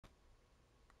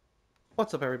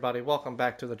What's up, everybody? Welcome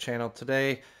back to the channel.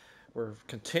 Today we're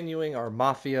continuing our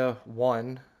Mafia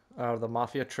 1 out of the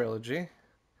Mafia trilogy,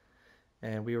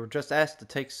 and we were just asked to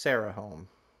take Sarah home.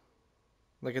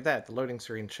 Look at that, the loading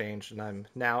screen changed and I'm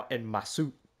now in my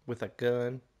suit with a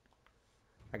gun.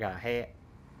 I got a hat.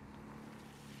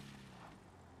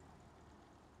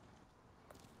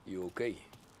 You okay?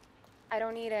 I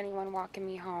don't need anyone walking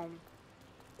me home,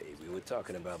 Hey, we were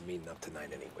talking about meeting up tonight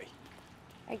anyway.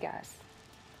 I guess.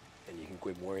 And you can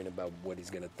quit worrying about what he's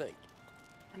gonna think.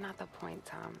 Not the point,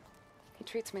 Tom. He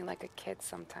treats me like a kid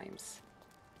sometimes.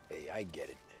 Hey, I get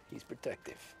it. He's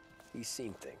protective. He's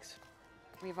seen things.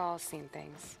 We've all seen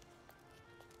things.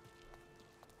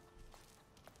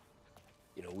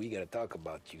 You know, we gotta talk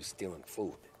about you stealing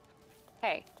food.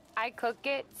 Hey, I cook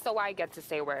it, so I get to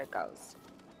say where it goes.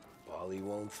 Paulie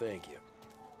won't thank you.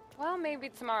 Well, maybe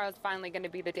tomorrow's finally gonna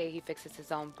be the day he fixes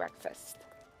his own breakfast.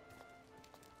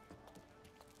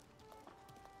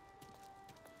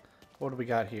 What do we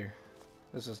got here?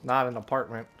 This is not an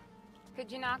apartment.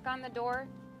 Could you knock on the door?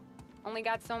 Only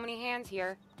got so many hands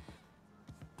here.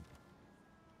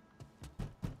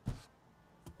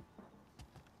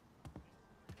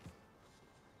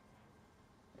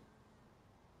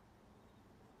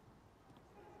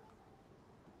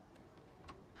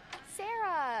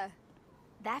 Sarah!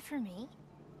 That for me?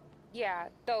 Yeah,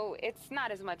 though it's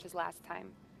not as much as last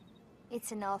time.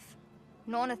 It's enough.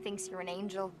 Nonna thinks you're an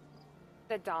angel.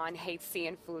 The Dawn hates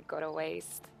seeing food go to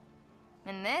waste.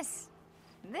 And this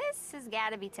has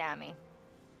gotta be Tommy.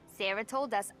 Sarah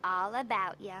told us all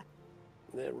about ya.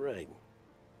 That right.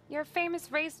 You're a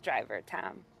famous race driver,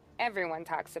 Tom. Everyone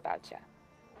talks about you.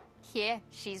 Yeah,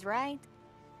 she's right.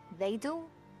 They do.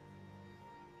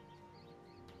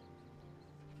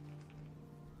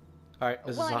 Alright,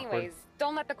 this Well, is awkward. anyways,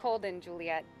 don't let the cold in,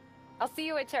 Juliet. I'll see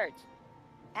you at church.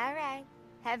 All right.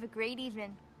 Have a great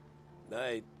evening.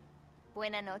 Night.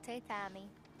 Buena noche, Tommy.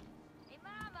 Hey,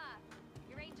 Mama!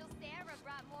 Your angel Sarah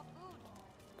brought more food.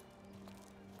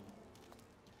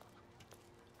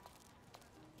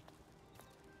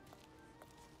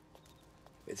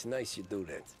 It's nice you do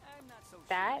that.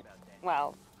 That?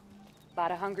 Well, a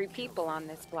lot of hungry people on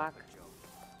this block.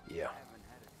 Yeah.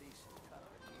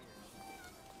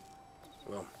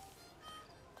 Well,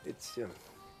 it's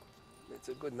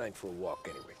a good night for a walk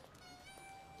anyway.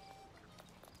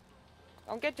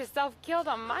 Don't get yourself killed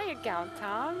on my account,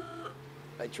 Tom.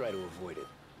 I try to avoid it.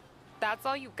 That's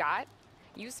all you got?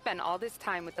 You spend all this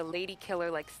time with a lady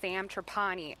killer like Sam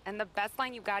Trapani, and the best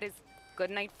line you got is, "Good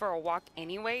night for a walk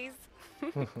anyways"?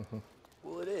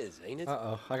 Well, it is, ain't it?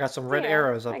 Uh-oh, I got some red Yeah,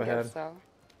 arrows up I ahead. guess so.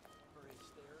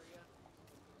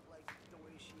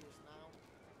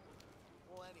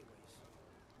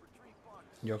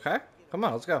 You okay? Come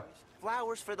on, let's go.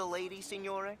 Flowers for the lady,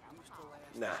 signore?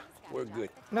 Nah, we're good.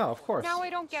 No, of course. Now I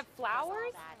don't get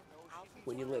flowers?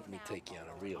 When you let me take you on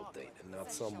a real date and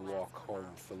not some walk home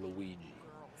for Luigi,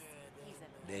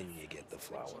 then you get the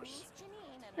flowers.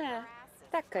 Yeah,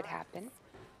 that could happen.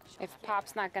 If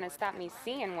Pop's not gonna stop me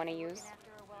seeing one of yous.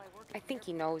 I think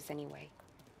he knows anyway.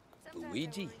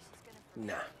 Luigi?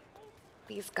 Nah.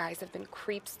 These guys have been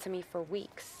creeps to me for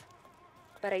weeks.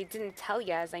 But I didn't tell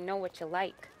you as I know what you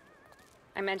like.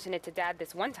 I mentioned it to Dad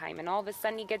this one time, and all of a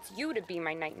sudden he gets you to be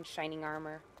my knight in shining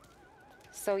armor.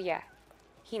 So yeah,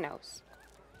 he knows.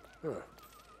 Huh.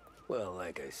 Well,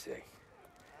 like I say,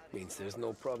 means there's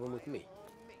no problem with me.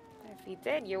 If he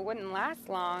did, you wouldn't last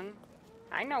long.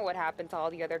 I know what happened to all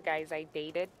the other guys I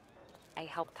dated. I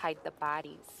helped hide the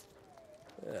bodies.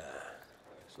 Ah,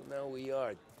 so now we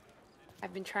are.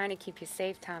 I've been trying to keep you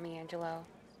safe, Tommy Angelo,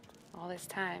 all this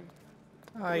time.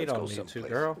 Oh, you Let's go don't need to, someplace.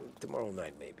 girl. Tomorrow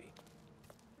night, maybe.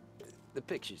 The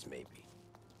pictures, maybe.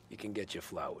 You can get your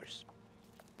flowers.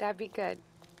 That'd be good.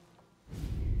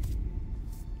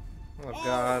 Oh,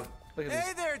 God. Look at Hey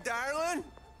these. there, darling!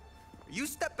 Are you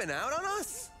stepping out on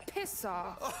us? Piss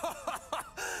off.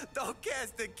 Don't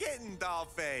cast a kitten, doll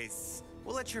face.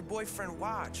 We'll let your boyfriend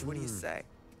watch. What do you say?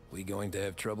 We going to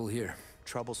have trouble here?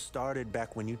 Trouble started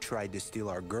back when you tried to steal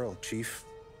our girl, Chief.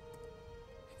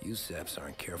 You saps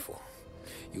aren't careful.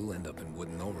 You'll end up in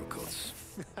wooden overcoats.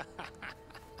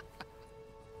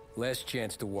 Last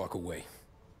chance to walk away.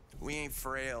 We ain't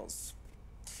frails.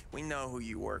 We know who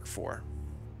you work for.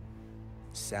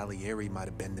 Salieri might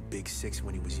have been the big six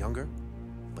when he was younger,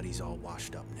 but he's all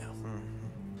washed up now.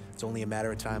 It's only a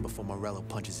matter of time before Morello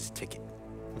punches his ticket.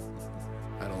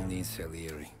 I don't need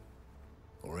Salieri.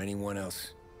 Or anyone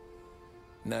else.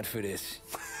 Not for this.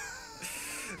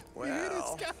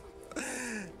 Well,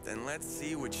 then let's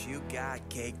see what you got,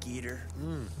 cake eater.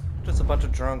 Just a bunch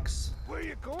of drunks. Where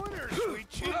you going there, sweet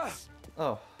cheeks?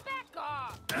 Oh.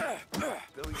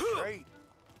 Billy Straight.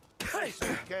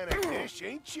 some kind of dish,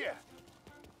 ain't you?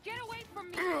 Get away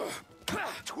from me!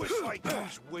 Twist like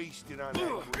who's wasted on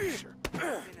that greaser.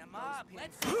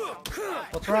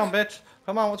 What's wrong, bitch?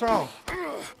 Come on, what's wrong?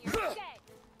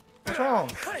 What's wrong?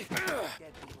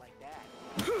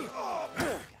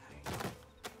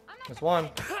 There's one.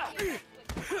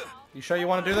 You sure you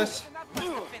want to do this?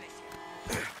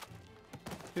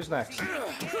 Who's next?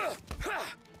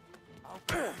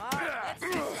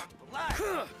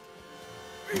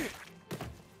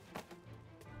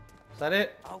 Is that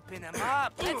it? Open him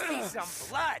up. Let's see some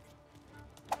blood.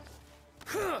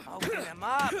 Open him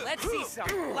up. Let's see some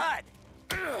blood.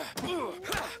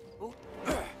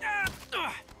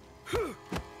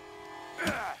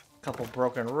 Couple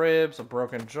broken ribs, a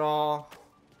broken jaw.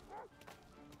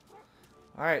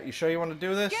 Alright, you sure you want to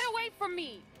do this? Get away from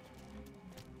me!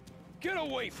 Get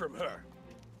away from her.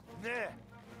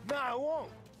 Nah, I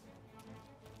won't.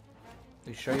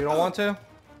 You sure you don't want to?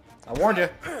 I warned you.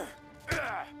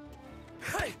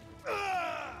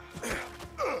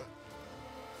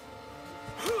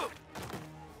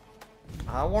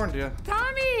 I warned you.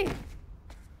 Tommy!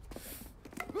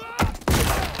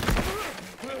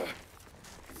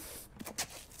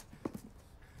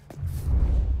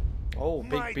 Oh,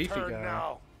 big My beefy turn guy.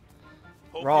 now.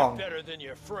 Hope Wrong. You're better than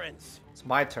your friends. It's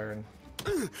my turn.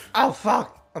 Oh,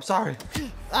 fuck. I'm sorry.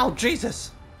 Oh,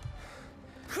 Jesus.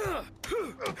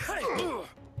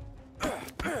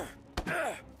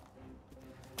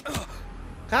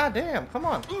 God damn, come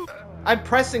on. I'm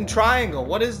pressing triangle.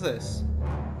 What is this?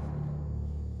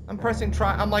 I'm pressing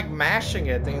I'm like mashing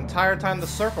it the entire time the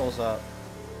circle's up.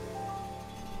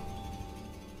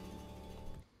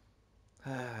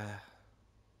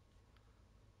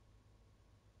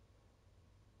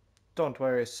 Don't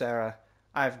worry, Sarah.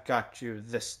 I've got you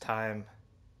this time.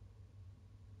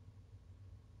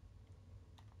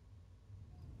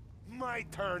 My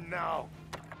turn now.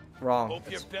 Wrong.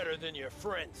 Hope you're better than your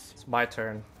friends. It's my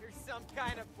turn. You're some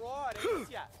kind of fraud,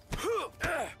 ain't ya?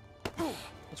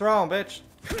 What's wrong, bitch?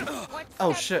 One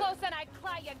Oh, step shit. close and I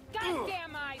claw your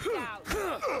goddamn eyes out!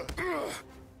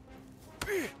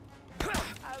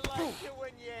 I like it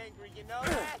when you're angry, you know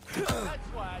that? That's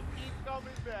why I keep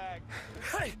coming back.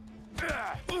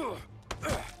 Do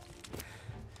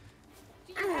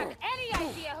you have any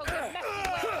idea who you're messing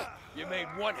with? You made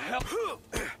one hell.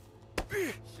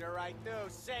 Sure I do.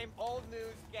 Same old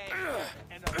news game.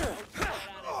 And a roach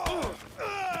right on it.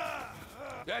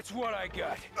 That's what I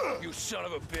got. You son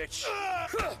of a bitch.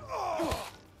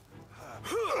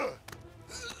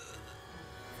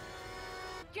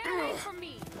 Get away from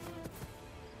me!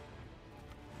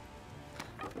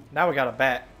 Now we got a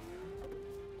bat.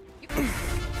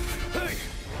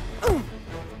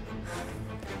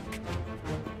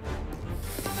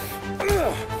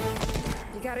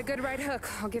 You got a good right hook,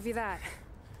 I'll give you that.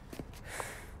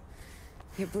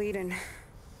 You're bleeding.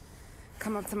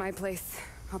 Come up to my place.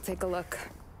 I'll take a look.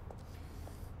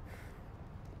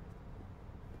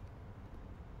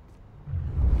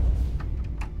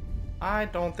 I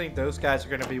don't think those guys are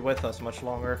going to be with us much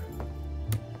longer.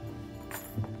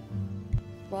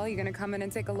 Well, you gonna come in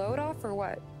and take a load off, or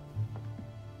what?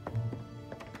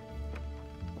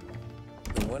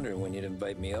 I'm wondering when you'd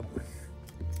invite me up.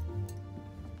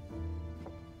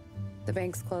 The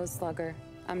bank's closed, Slugger.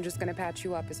 I'm just gonna patch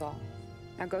you up is all.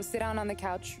 Now go sit down on the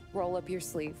couch, roll up your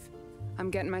sleeve.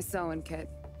 I'm getting my sewing kit.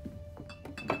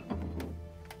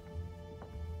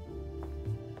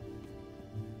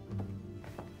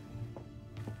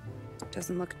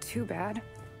 Doesn't look too bad.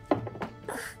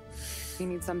 You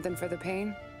need something for the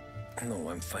pain? No,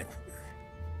 I'm fine.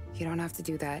 You don't have to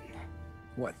do that.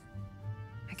 What?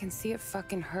 I can see it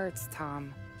fucking hurts,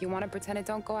 Tom. You want to pretend it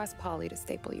don't? Go ask Polly to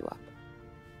staple you up.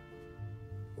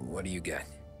 What do you got?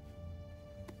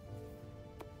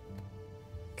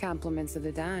 Compliments of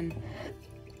the Don.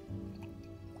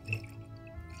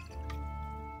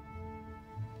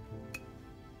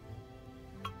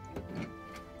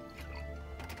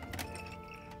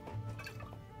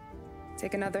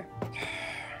 Take another.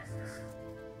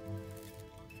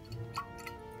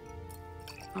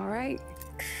 All right.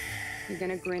 You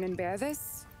gonna grin and bear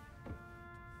this?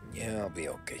 Yeah, I'll be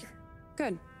okay.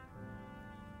 Good.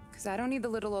 Because I don't need the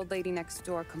little old lady next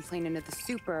door complaining to the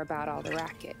super about all the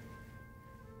racket.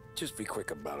 Just be quick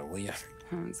about it, will ya?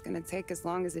 It's gonna take as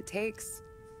long as it takes.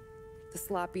 The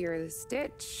sloppier the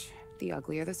stitch, the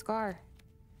uglier the scar.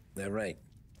 That right.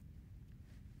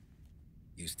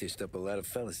 You stitched up a lot of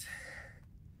fellas.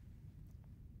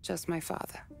 Just my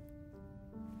father.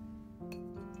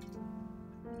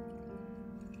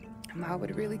 Ma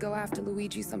would really go after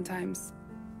Luigi sometimes.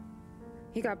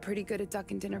 He got pretty good at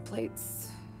ducking dinner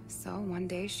plates. So one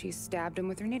day she stabbed him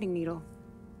with her knitting needle.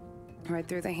 Right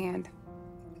through the hand.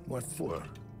 What for?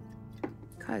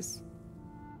 'Cause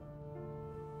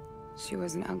she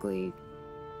was an ugly,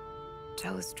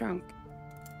 jealous drunk.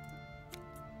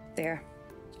 There.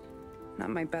 Not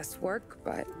my best work,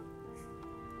 but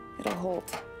it'll hold.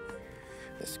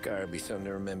 The scar will be something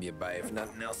to remember you by, if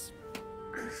nothing else.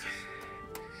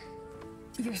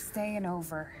 You're staying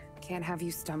over. Can't have you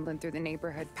stumbling through the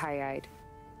neighborhood pie-eyed.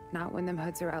 Not when them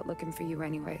hoods are out looking for you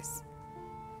anyways.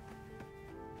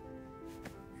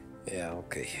 Yeah,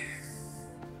 okay.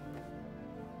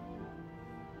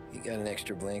 You got an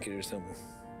extra blanket or something?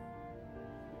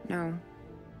 No.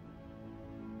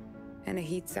 And the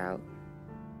heat's out.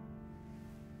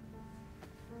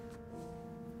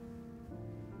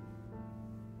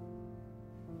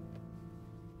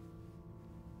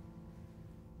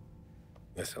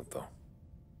 Yes, I'll go.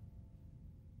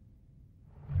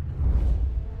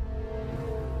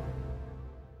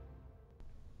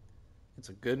 It's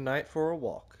a good night for a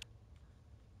walk.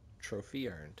 Trophy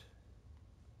earned.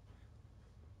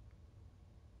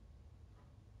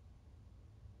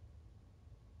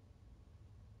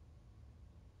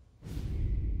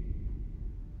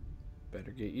 Better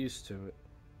get used to it.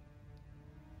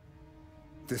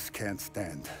 This can't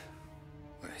stand.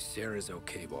 Sarah's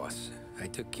okay, boss. I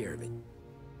took care of it.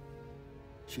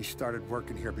 She started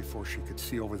working here before she could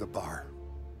see over the bar.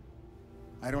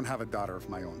 I don't have a daughter of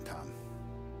my own, Tom.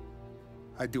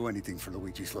 I'd do anything for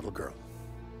Luigi's little girl.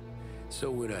 So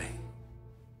would I.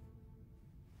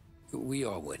 We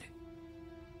all would.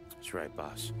 That's right,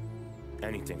 boss.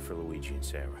 Anything for Luigi and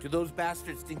Sarah. Do those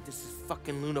bastards think this is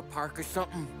fucking Luna Park or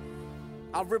something?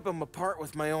 I'll rip them apart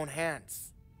with my own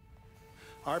hands.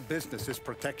 Our business is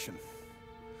protection.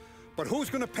 But who's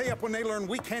gonna pay up when they learn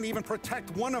we can't even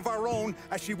protect one of our own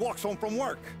as she walks home from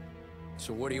work?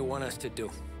 So what do you want us to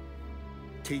do?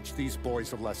 Teach these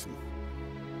boys a lesson.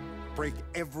 Break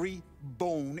every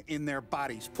bone in their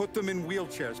bodies. Put them in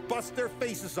wheelchairs. Bust their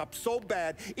faces up so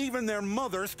bad, even their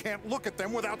mothers can't look at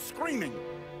them without screaming.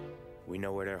 We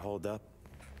know where they're holed up.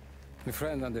 My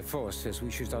friend on the force says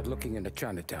we should start looking into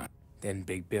Chinatown. Then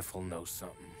Big Biff will know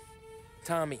something.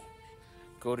 Tommy,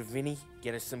 go to Vinny,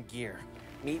 get us some gear.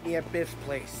 Meet me at Biff's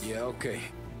place. Yeah, okay.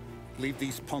 Leave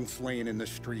these punks laying in the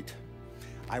street.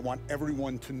 I want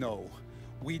everyone to know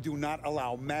we do not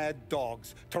allow mad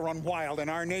dogs to run wild in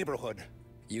our neighborhood.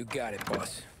 You got it,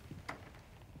 boss.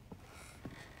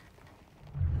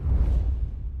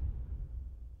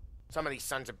 Some of these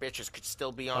sons of bitches could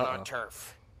still be on our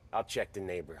turf. I'll check the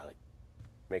neighborhood.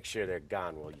 Make sure they're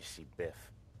gone while you see Biff.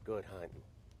 Good hunting.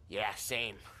 Yeah,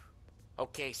 same.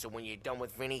 Okay, so when you're done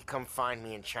with Vinny, come find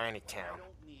me in Chinatown.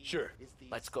 Sure.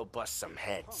 Let's go bust some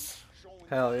heads.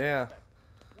 Hell yeah.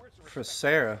 For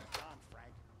Sarah.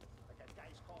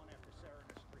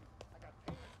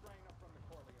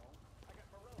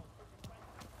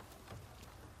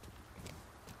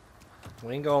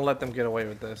 We ain't gonna let them get away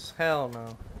with this. Hell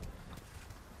no.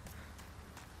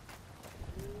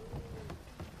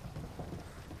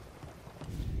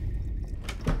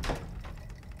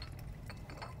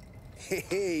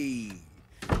 Hey,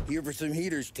 here for some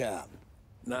heaters, Tom?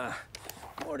 Nah,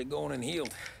 I'm already going and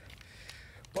healed.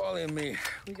 Paulie and me,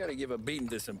 we gotta give a beating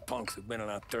to some punks who've been on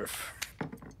our turf.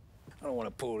 I don't want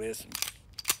to pull this and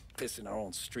piss in our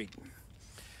own street.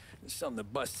 There's something to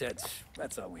bust heads.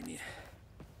 That's all we need.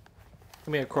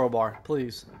 Give me a crowbar,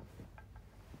 please.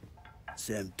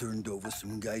 Sam turned over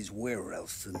some guy's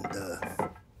warehouse and,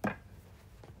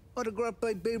 autographed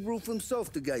by Babe Ruth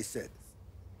himself, the guy said.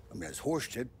 I mean, it's horse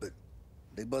shit, but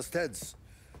they bust heads.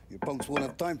 Your punks won't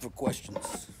have time for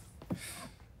questions.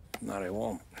 Not I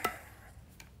won't.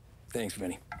 Thanks,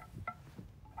 Vinny.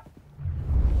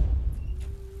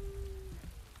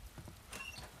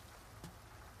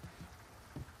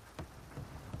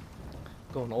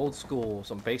 Going old school,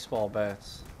 some baseball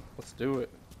bats. Let's do it.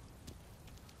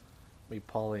 Meet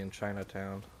Paulie in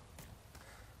Chinatown.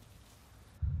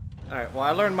 Alright, well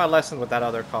I learned my lesson with that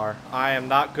other car. I am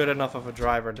not good enough of a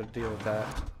driver to deal with that.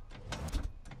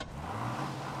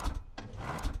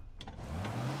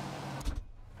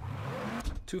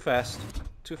 Too fast.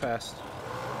 Too fast.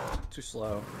 Too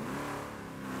slow.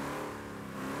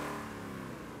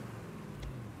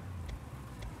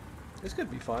 This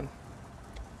could be fun.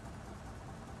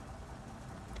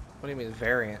 What do you mean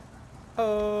variant?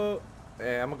 Oh,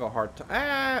 yeah, I'm gonna go hard top.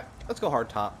 Let's go hard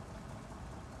top.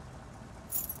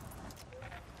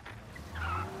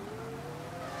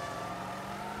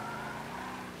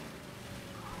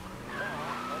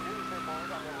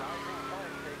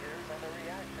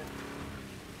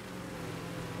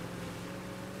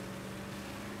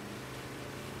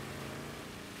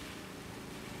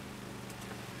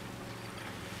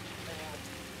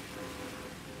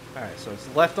 Alright, so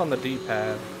it's left on the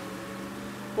D-pad.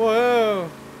 Whoa!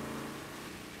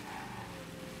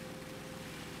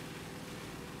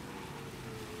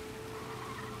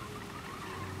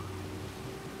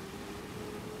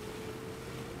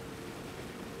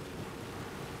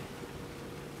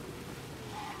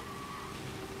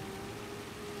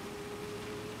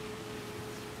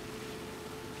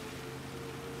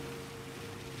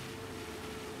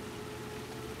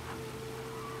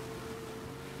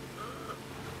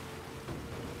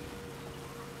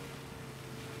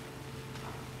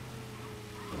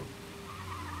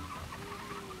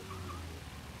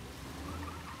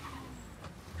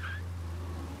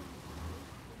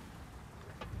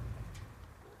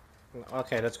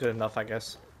 Okay, that's good enough, I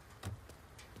guess.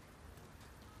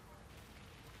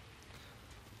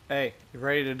 Hey, you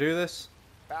ready to do this?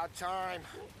 About time.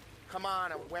 Come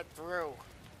on, I'm wet through.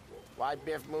 Why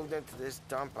Biff moved into this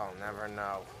dump, I'll never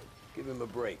know. Give him a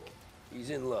break. He's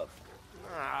in love.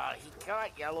 Ah, he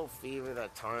got yellow fever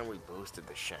that time we boosted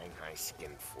the Shanghai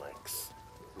skin flicks.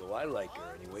 Well, I like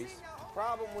her anyways.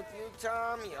 Problem with you,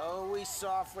 Tom, you always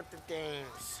soft with the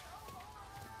dames.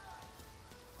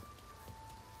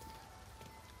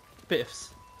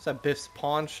 Biff's. Is that Biff's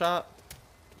pawn shop?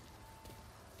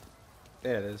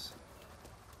 Yeah, it is.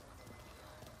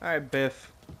 Alright,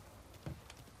 Biff.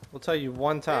 We'll tell you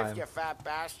one time. Biff, you fat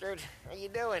bastard. How you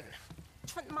doing?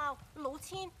 出貓老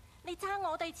千，你爭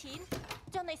我哋錢，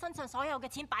將你身上所有嘅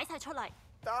錢擺晒出嚟。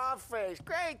Dollface,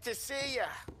 great to see you.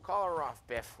 Call her off,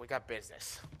 Biff. We got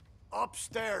business.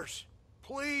 Upstairs,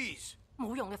 please.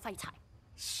 冇用嘅廢柴。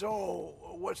So,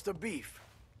 what's the beef?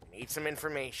 Need some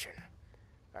information.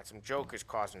 Got some jokers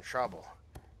causing trouble.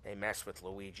 They mess with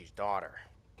Luigi's daughter.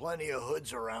 Plenty of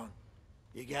hoods around.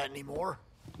 You got any more?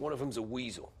 One of them's a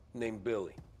weasel named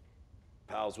Billy.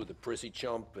 Pals with a prissy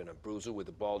chump and a bruiser with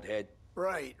a bald head.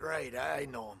 Right, I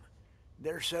know them.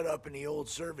 They're set up in the old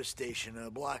service station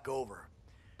a block over.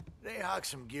 They hawk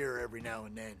some gear every now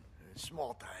and then.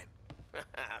 Small time.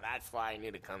 That's why I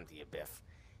knew to come to you, Biff.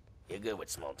 You're good with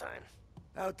small time.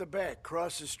 Out the back,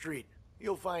 cross the street.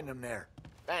 You'll find them there.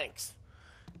 Thanks.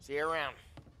 See you around.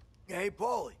 Hey,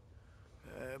 Paulie.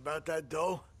 About that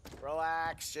dough?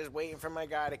 Relax. Just waiting for my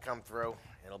guy to come through.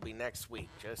 It'll be next week.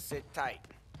 Just sit tight.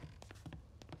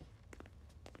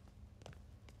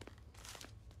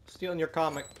 Stealing your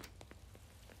comic.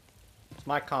 It's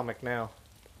my comic now.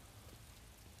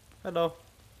 Hello.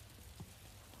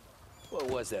 What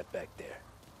was that back there?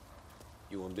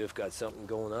 You and Biff got something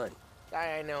going on.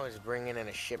 Guy I know is bringing in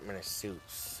a shipment of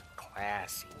suits.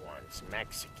 Classy ones.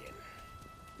 Mexican.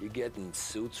 You getting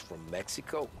suits from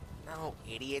Mexico? No,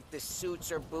 idiot. The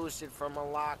suits are boosted from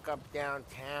a lockup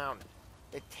downtown.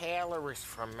 The tailor is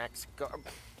from Mexico.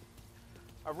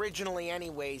 Originally,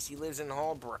 anyways, he lives in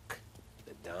Holbrook.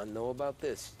 Did Don know about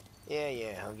this? Yeah,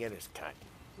 he'll get his cut.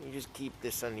 You just keep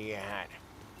this under your hat.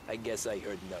 I guess I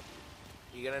heard nothing.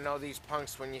 You gonna know these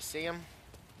punks when you see them?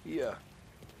 Yeah.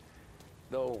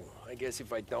 No, I guess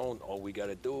if I don't, all we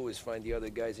gotta do is find the other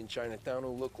guys in Chinatown who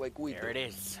look like we do. There it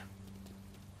is.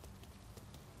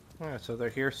 Alright, so they're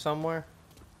here somewhere.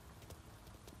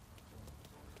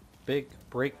 Big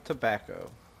Break Tobacco.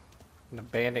 An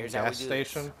abandoned Here's how we gas do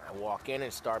station. this. I walk in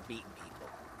and start beating people.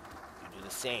 You do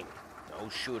the same. No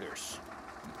shooters.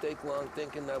 You take long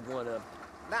thinking I've won up.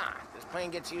 Nah, this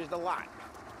plane gets used a lot.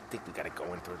 I think we gotta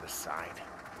go in through the side.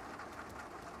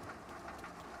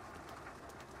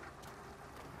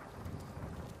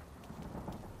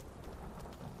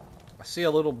 I see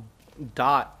a little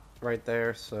dot right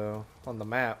there, so on the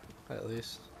map at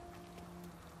least.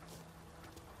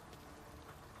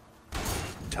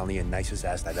 Telling you, nicest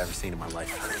ass I've ever seen in my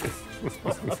life.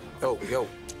 Yo.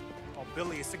 Oh,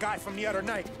 Billy, it's the guy from the other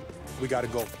night. We gotta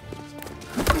go.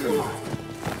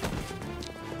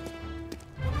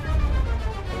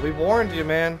 We warned you,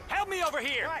 man. Help me over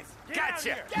here!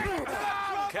 Gotcha!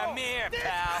 Come here,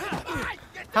 pal.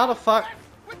 How the fuck?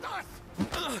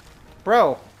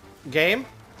 Bro, game?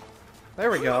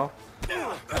 There we go.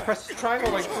 I pressed the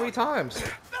triangle like 3 times.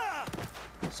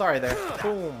 Sorry there.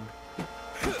 Boom.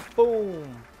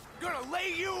 Boom. Gonna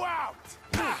lay you out!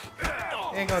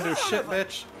 Ain't gonna do shit,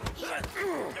 bitch.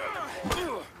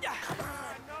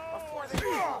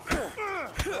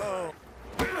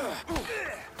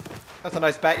 That's a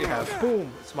nice bat you have.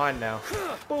 Boom. It's mine now.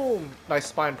 Boom. Nice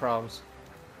spine problems.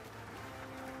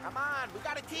 Come on, we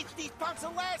gotta teach these punks a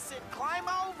lesson. Climb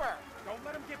over. Don't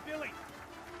let him get Billy.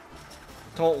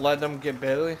 Don't let them get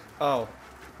Billy. Oh,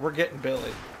 we're getting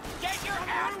Billy. Get your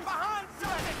ass behind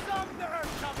something. Some nerve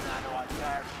coming out of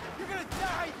there. You're gonna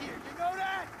die here. You know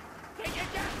that? Take your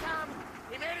gun, Tom.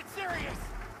 He made it serious.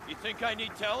 You think I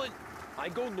need telling? I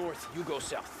go north, you go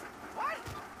south. What?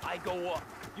 I go up.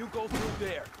 You go through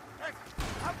there.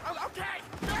 Okay!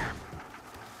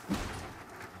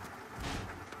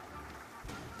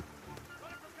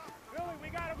 Billy, we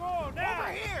gotta go now!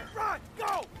 Over here! Run!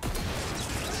 Go!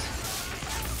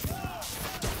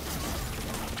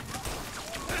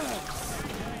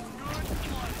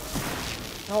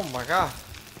 Oh my god.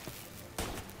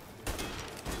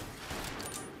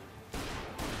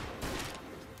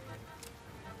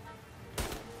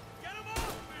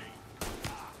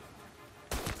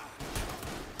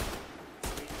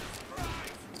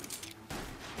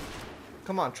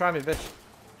 Come on, try me, bitch.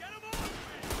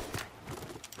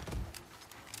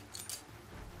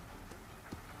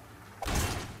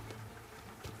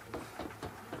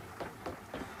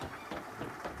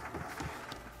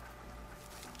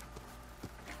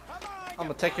 I'm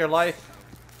gonna take your life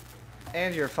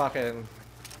and your fucking.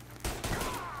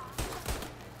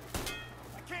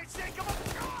 I can't shake him up!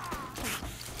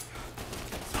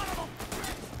 Son of a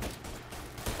bitch!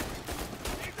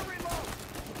 Need to reload!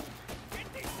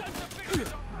 Get these sons of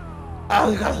bitches up!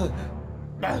 Oh god!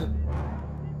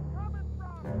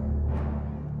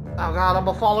 Oh god, I'm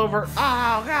gonna fall over.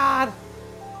 Oh god!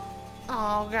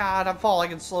 Oh god, I'm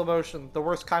falling in slow motion. The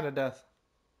worst kind of death.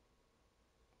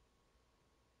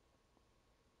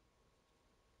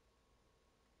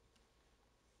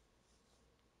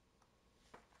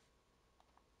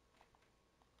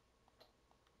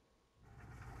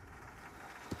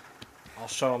 I'll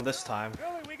show him this time.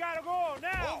 Billy, we gotta go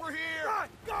now! Over here! Run!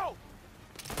 Go!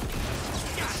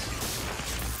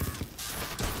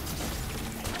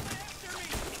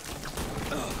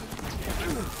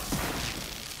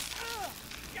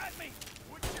 Got me!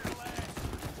 What's your last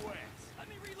request? Let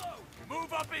me reload!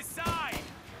 Move up his side!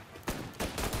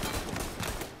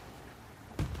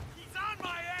 He's on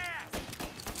my ass!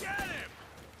 Get him!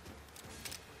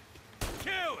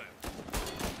 Kill him!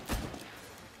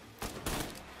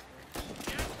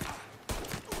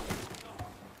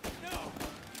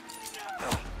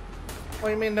 What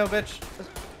do you mean, no, bitch?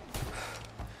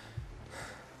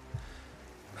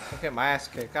 I'll get my ass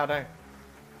kicked. God dang.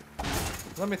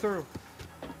 Let me through.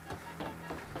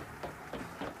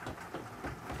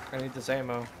 I need this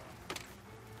ammo.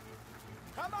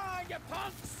 Come on, you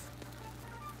punks!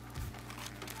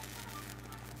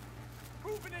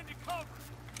 Moving into cover!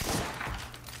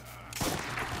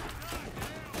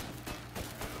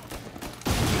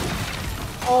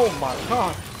 Oh my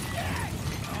god.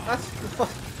 That's the fuck.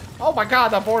 Oh my god,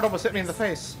 that board almost hit me in the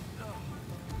face.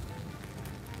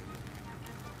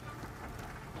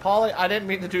 Paulie, I didn't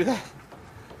mean to do that.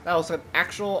 That was an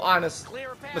actual, honest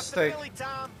Clear a path mistake. to Billy,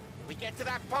 Tom. We get to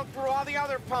that punk through all the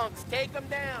other punks. Take them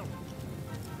down.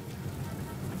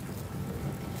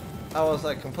 That was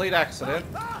a complete accident.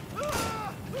 I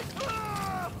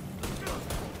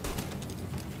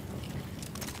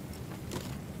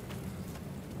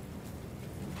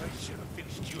should have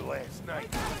finished you last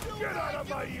night. Get out of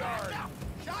my yard!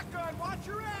 Shotgun, watch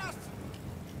your ass!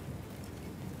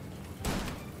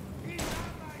 He's on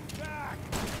my back!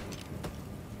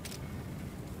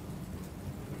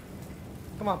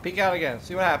 Come on, peek out again.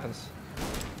 See what happens.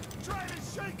 Try to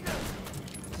shake him!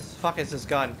 This fuck is this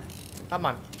gun? Come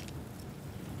on.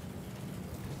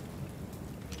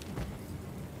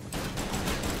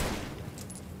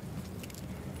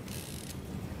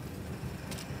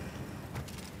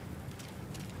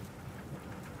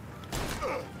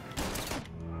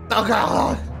 Oh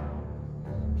god!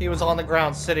 He was on the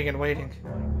ground sitting and waiting.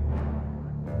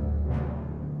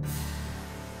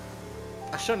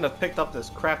 I shouldn't have picked up this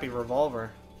crappy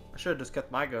revolver. I should have just kept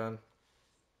my gun.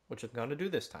 Which I'm gonna do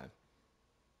this time.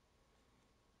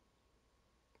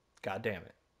 God damn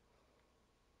it.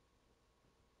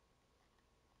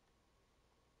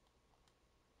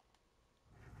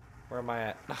 Where am I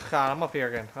at? Oh god, I'm up here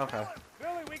again. Okay.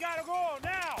 Billy, we gotta go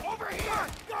now! Over here!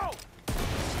 Go!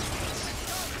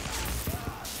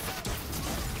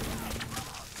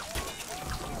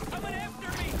 Coming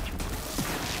after me!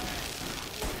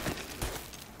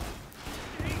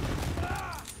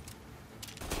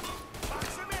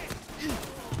 Box him in! You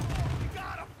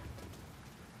got him!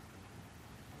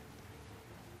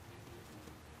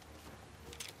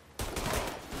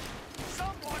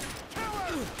 Someone kill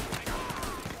him!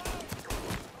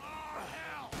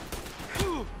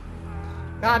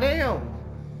 God damn!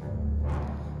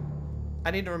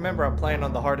 I need to remember I'm playing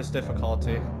on the hardest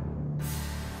difficulty.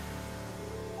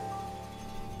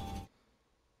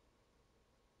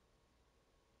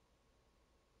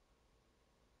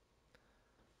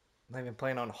 I'm not even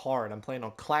playing on hard, I'm playing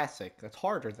on classic. That's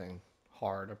harder than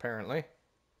hard, apparently.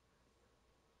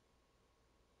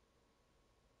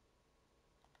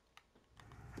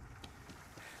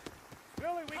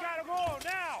 Billy, Billy, we gotta go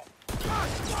now!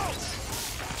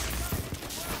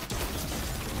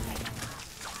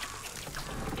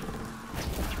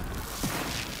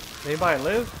 Anybody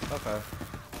live? Okay.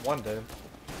 One did.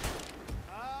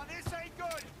 This ain't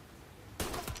good!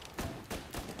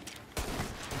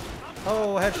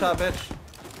 Oh, headshot, bitch.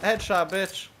 Headshot,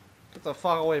 bitch. Get the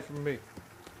fuck away from me.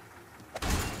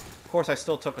 Of course, I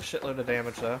still took a shitload of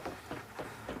damage, though.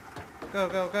 Go,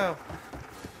 go, go.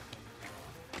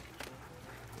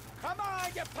 Come on,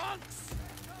 you punks!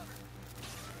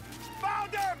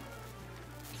 Found him!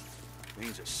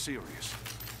 Things are serious.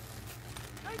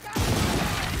 They got him!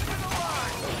 Into the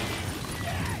line!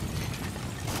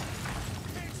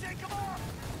 Can't shake him off!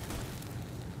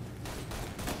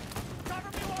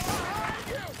 Cover me while I'm behind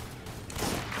you!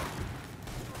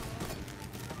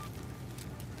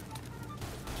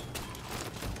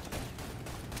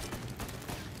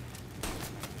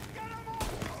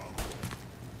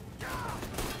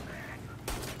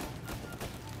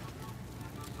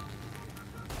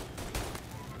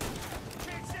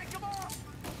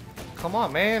 Come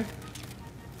on, man.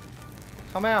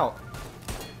 Come out.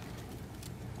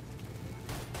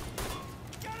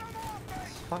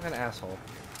 Fucking asshole.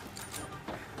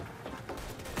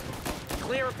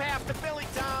 Clear a path to Billy,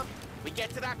 Tom. We get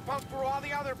to that punk for all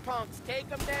the other punks. Take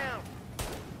them down.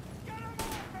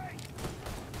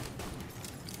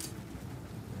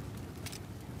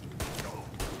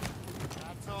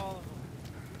 That's all of them.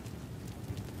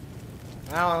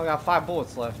 Now I only got 5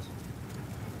 bullets left.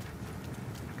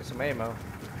 Get some ammo.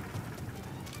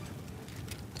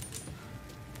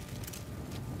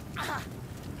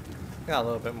 Got a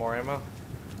little bit more ammo.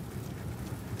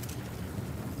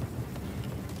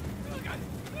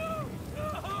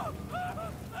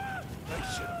 I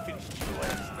should have finished you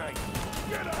last night.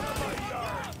 Get out of my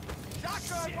yard!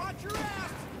 Shotgun, watch your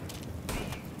ass!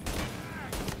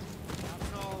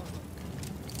 That's all of them.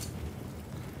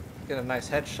 Get a nice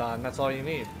headshot, and that's all you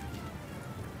need.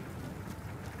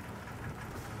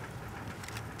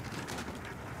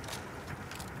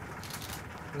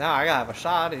 Now I gotta have a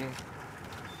shotty.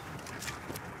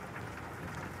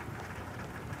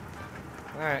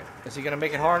 Alright, is he gonna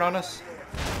make it hard on us?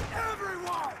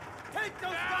 Everyone! Take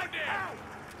those guys out!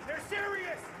 They're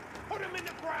serious! Put them in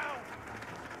the ground!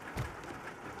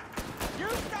 You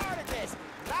started this,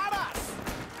 not us!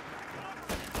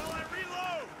 While I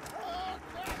reload! Oh,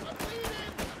 crap, I'm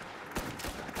bleeding!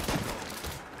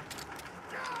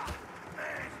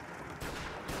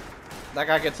 That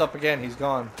guy gets up again, he's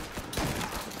gone.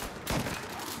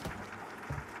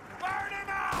 Burn him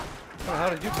out! Oh, how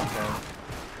did you come down?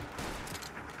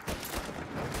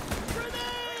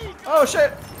 Grenade! Oh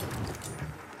shit!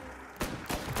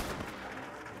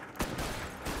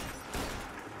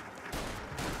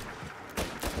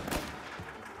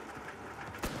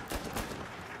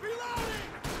 Reloading!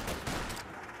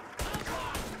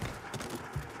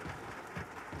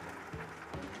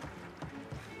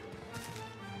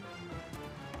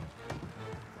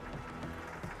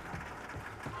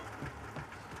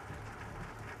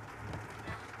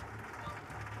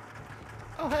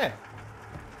 Oh hey.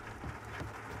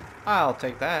 I'll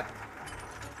take that.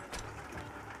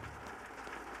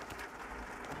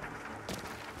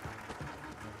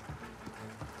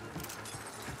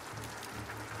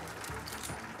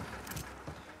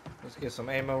 Let's get some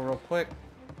ammo real quick.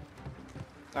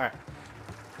 Alright.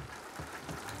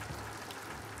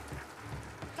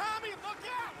 Tommy, look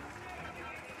out!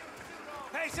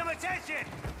 Pay some attention!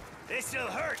 This'll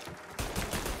hurt!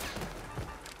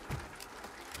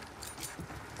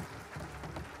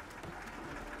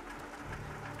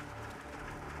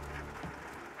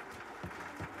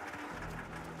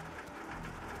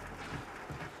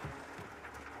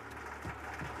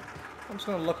 I'm just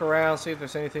gonna look around, see if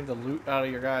there's anything to loot out of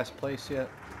your guys' place yet.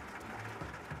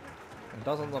 It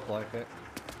doesn't look like it.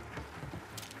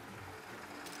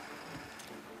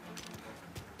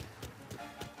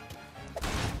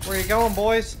 Where you going,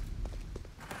 boys?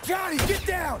 Johnny, get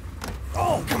down!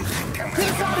 Oh, come on, get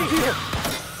us out of here!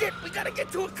 Shit, we gotta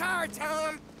get to a car,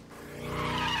 Tom!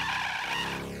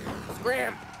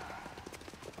 Scram!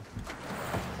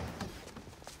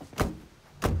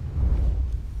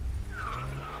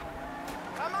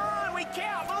 Come on, we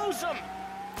can't lose them!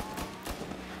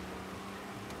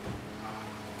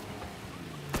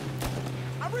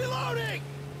 I'm reloading!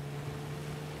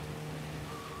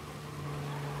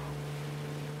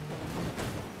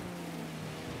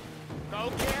 Go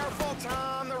careful,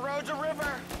 Tom. The road's a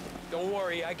river. Don't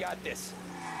worry, I got this.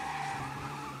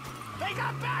 They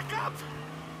got backup!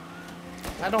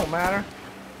 That don't matter.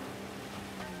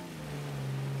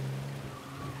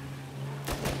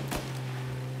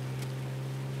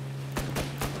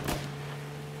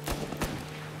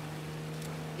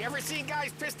 You ever seen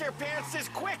guys piss their pants this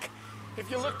quick?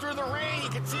 If you look through the rain, you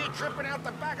can see it dripping out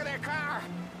the back of their car.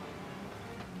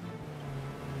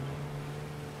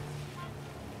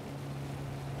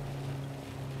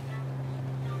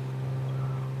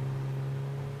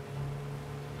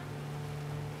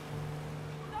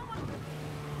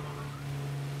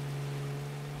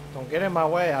 Don't get in my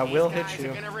way, I will hit you. These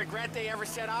guys are gonna regret they ever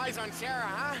set eyes on Sarah,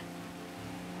 huh?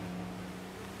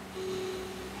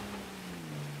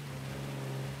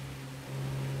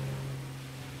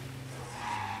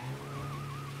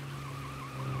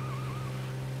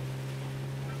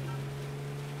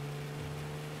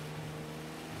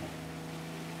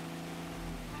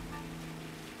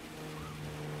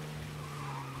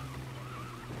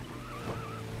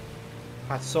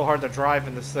 It's so hard to drive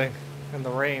in this thing, in the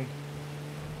rain.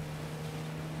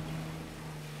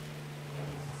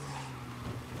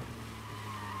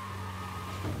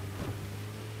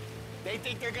 They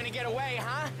think they're gonna get away,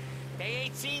 huh? They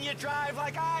ain't seen you drive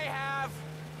like I have.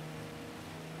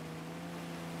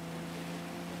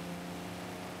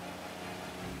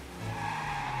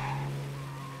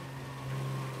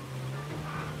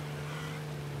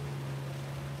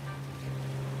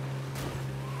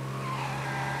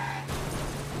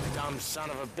 Dumb son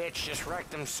of a bitch just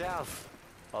wrecked himself.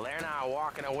 Well, they're not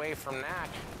walking away from that.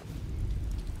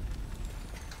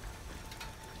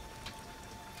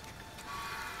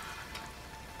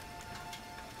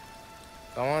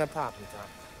 Go on and pop him,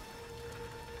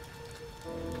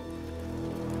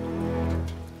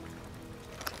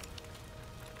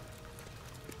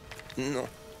 Tom. No.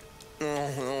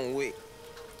 No, wait.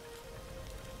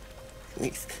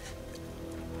 Please.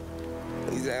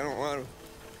 Please, I don't want to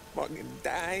fucking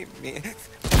die, man.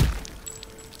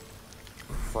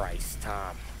 Christ,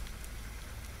 Tom.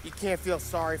 You can't feel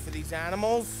sorry for these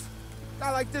animals. A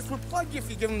guy like this would plug you if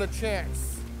you give him the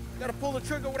chance. You gotta pull the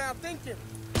trigger without thinking.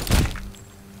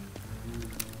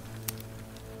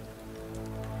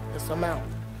 Guess I'm out.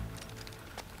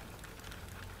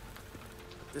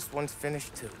 This one's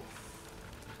finished too.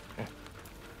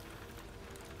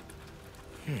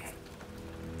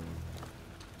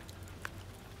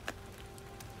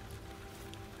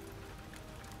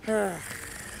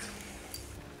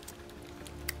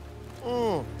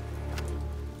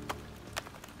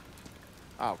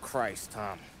 Oh, Christ,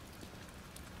 Tom.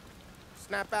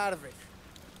 Snap out of it.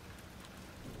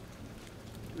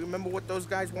 You remember what those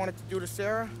guys wanted to do to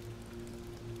Sarah?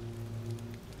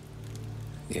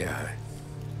 Yeah.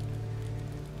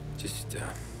 Just,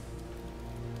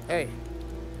 Hey.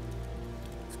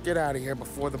 Let's get out of here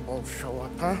before the bulls show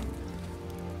up, huh?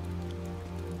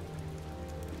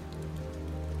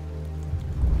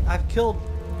 I've killed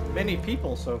many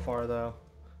people so far, though.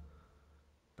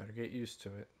 Better get used to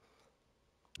it.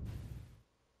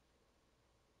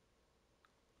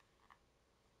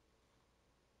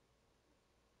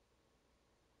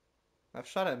 I've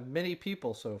shot at many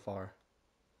people so far.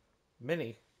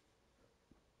 Many.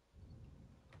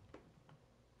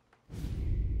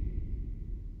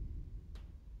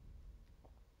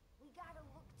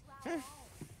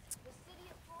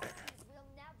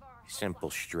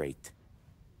 Simple, straight.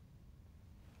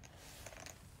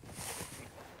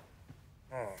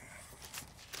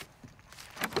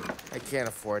 I can't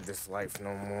afford this life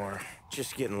no more.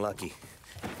 Just getting lucky.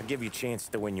 I'll give you a chance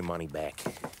to win your money back.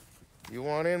 You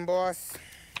want in, boss?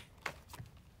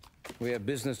 we have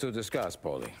business to discuss,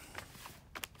 Paulie.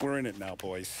 We're in it now,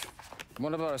 boys.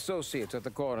 One of our associates at the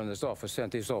coroner's office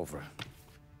sent this over.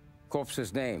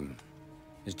 Corpse's name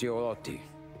is Giolotti.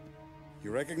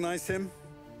 You recognize him?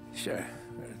 Sure.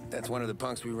 That's one of the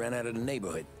punks we ran out of the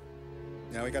neighborhood.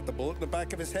 Now he got the bullet in the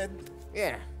back of his head?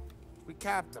 Yeah. We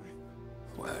capped him.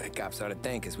 Well, the cops ought to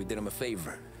thank us. We did him a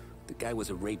favor. The guy was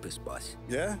a rapist, boss.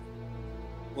 Yeah?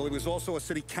 Well, he was also a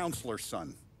city councilor's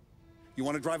son. You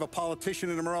want to drive a politician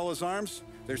into Morella's arms?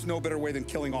 There's no better way than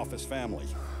killing off his family.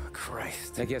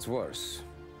 Christ. It gets worse.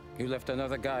 You left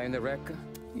another guy in the wreck?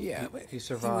 Yeah, but he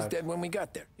survived. He was dead when we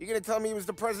got there. You gonna tell me he was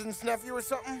the president's nephew or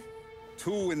something?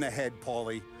 2 in the head,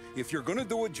 Paulie. If you're gonna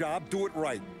do a job, do it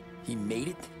right. He made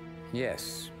it?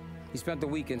 Yes. He spent the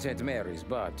week in St. Mary's,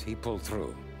 but he pulled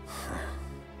through.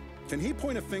 Can he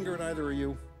point a finger at either of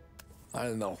you? I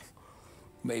don't know.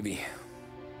 Maybe.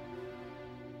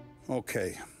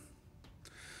 Okay.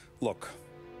 Look.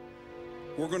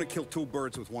 We're gonna kill 2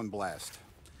 birds with 1 blast.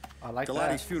 I like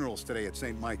Galati's that. funeral's today at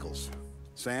St. Michael's.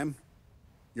 Sam,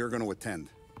 you're gonna attend.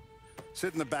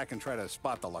 Sit in the back and try to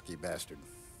spot the lucky bastard.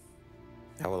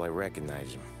 How will I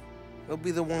recognize him? He'll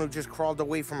be the one who just crawled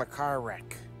away from a car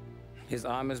wreck. His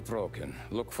arm is broken.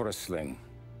 Look for a sling.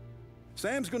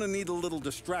 Sam's gonna need a little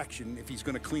distraction if he's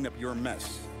gonna clean up your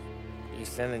mess. You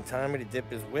sending Tommy to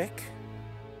dip his wick?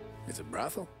 It's a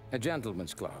brothel? A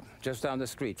gentleman's club, just down the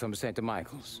street from St.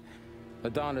 Michael's.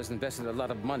 The Don has invested a lot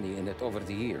of money in it over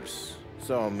the years.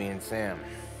 So, me and Sam.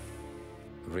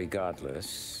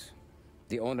 Regardless,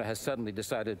 the owner has suddenly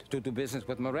decided to do business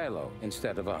with Morello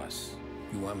instead of us.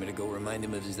 You want me to go remind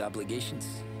him of his obligations?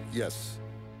 Yes.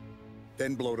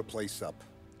 Then blow the place up.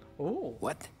 Ooh.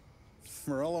 What?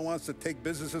 Morello wants to take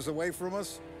businesses away from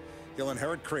us? He'll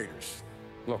inherit craters.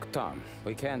 Look, Tom,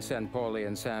 we can't send Paulie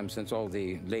and Sam since all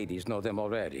the ladies know them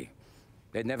already.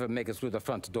 They'd never make it through the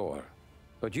front door.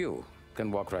 But you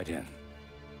can walk right in.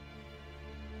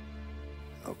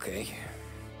 Okay.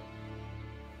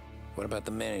 What about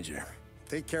the manager?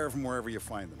 Take care of him wherever you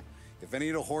find him. If any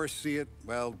of the horse see it,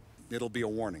 well, it'll be a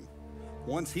warning.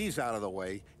 Once he's out of the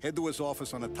way, head to his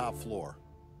office on the top floor.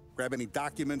 Grab any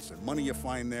documents and money you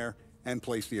find there, and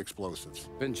place the explosives.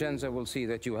 Vincenzo will see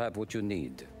that you have what you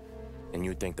need. And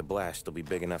you think the blast will be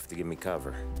big enough to give me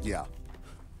cover? Yeah,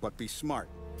 but be smart.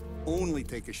 Only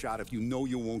take a shot if you know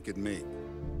you won't get made.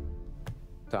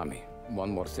 Tommy,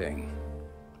 one more thing.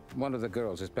 One of the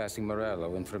girls is passing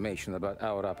Morello information about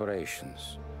our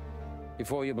operations.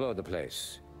 Before you blow the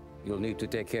place, you'll need to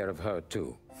take care of her,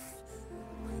 too.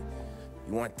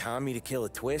 You want Tommy to kill a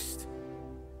twist?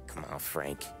 Come on,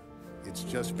 Frank. It's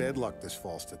just bad luck this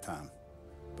falls to Tom.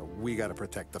 But we gotta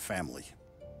protect the family.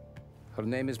 Her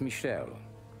name is Michelle.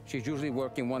 She's usually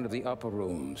working one of the upper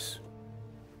rooms.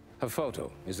 Her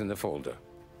photo is in the folder.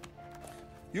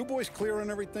 You boys clear on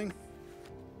everything?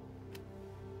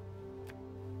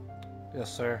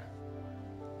 Yes, sir.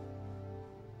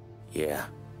 Yeah.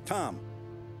 Tom.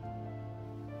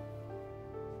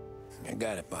 I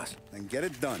got it, boss. Then get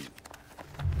it done.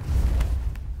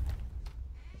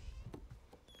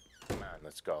 Come on,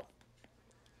 let's go.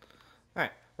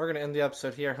 Alright, we're going to end the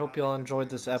episode here. Hope you all enjoyed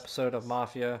this episode of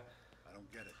Mafia. I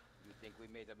don't get it. You think we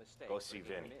made a mistake? Go see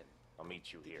Vinny. I'll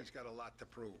meet you here. He's got a lot to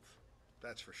prove.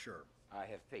 That's for sure. I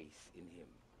have faith in him.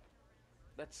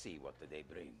 Let's see what the day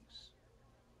brings.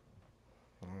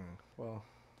 Well,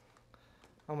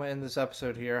 I'm going to end this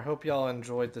episode here. I hope you all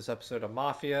enjoyed this episode of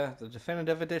Mafia, the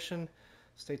definitive edition.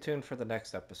 Stay tuned for the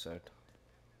next episode.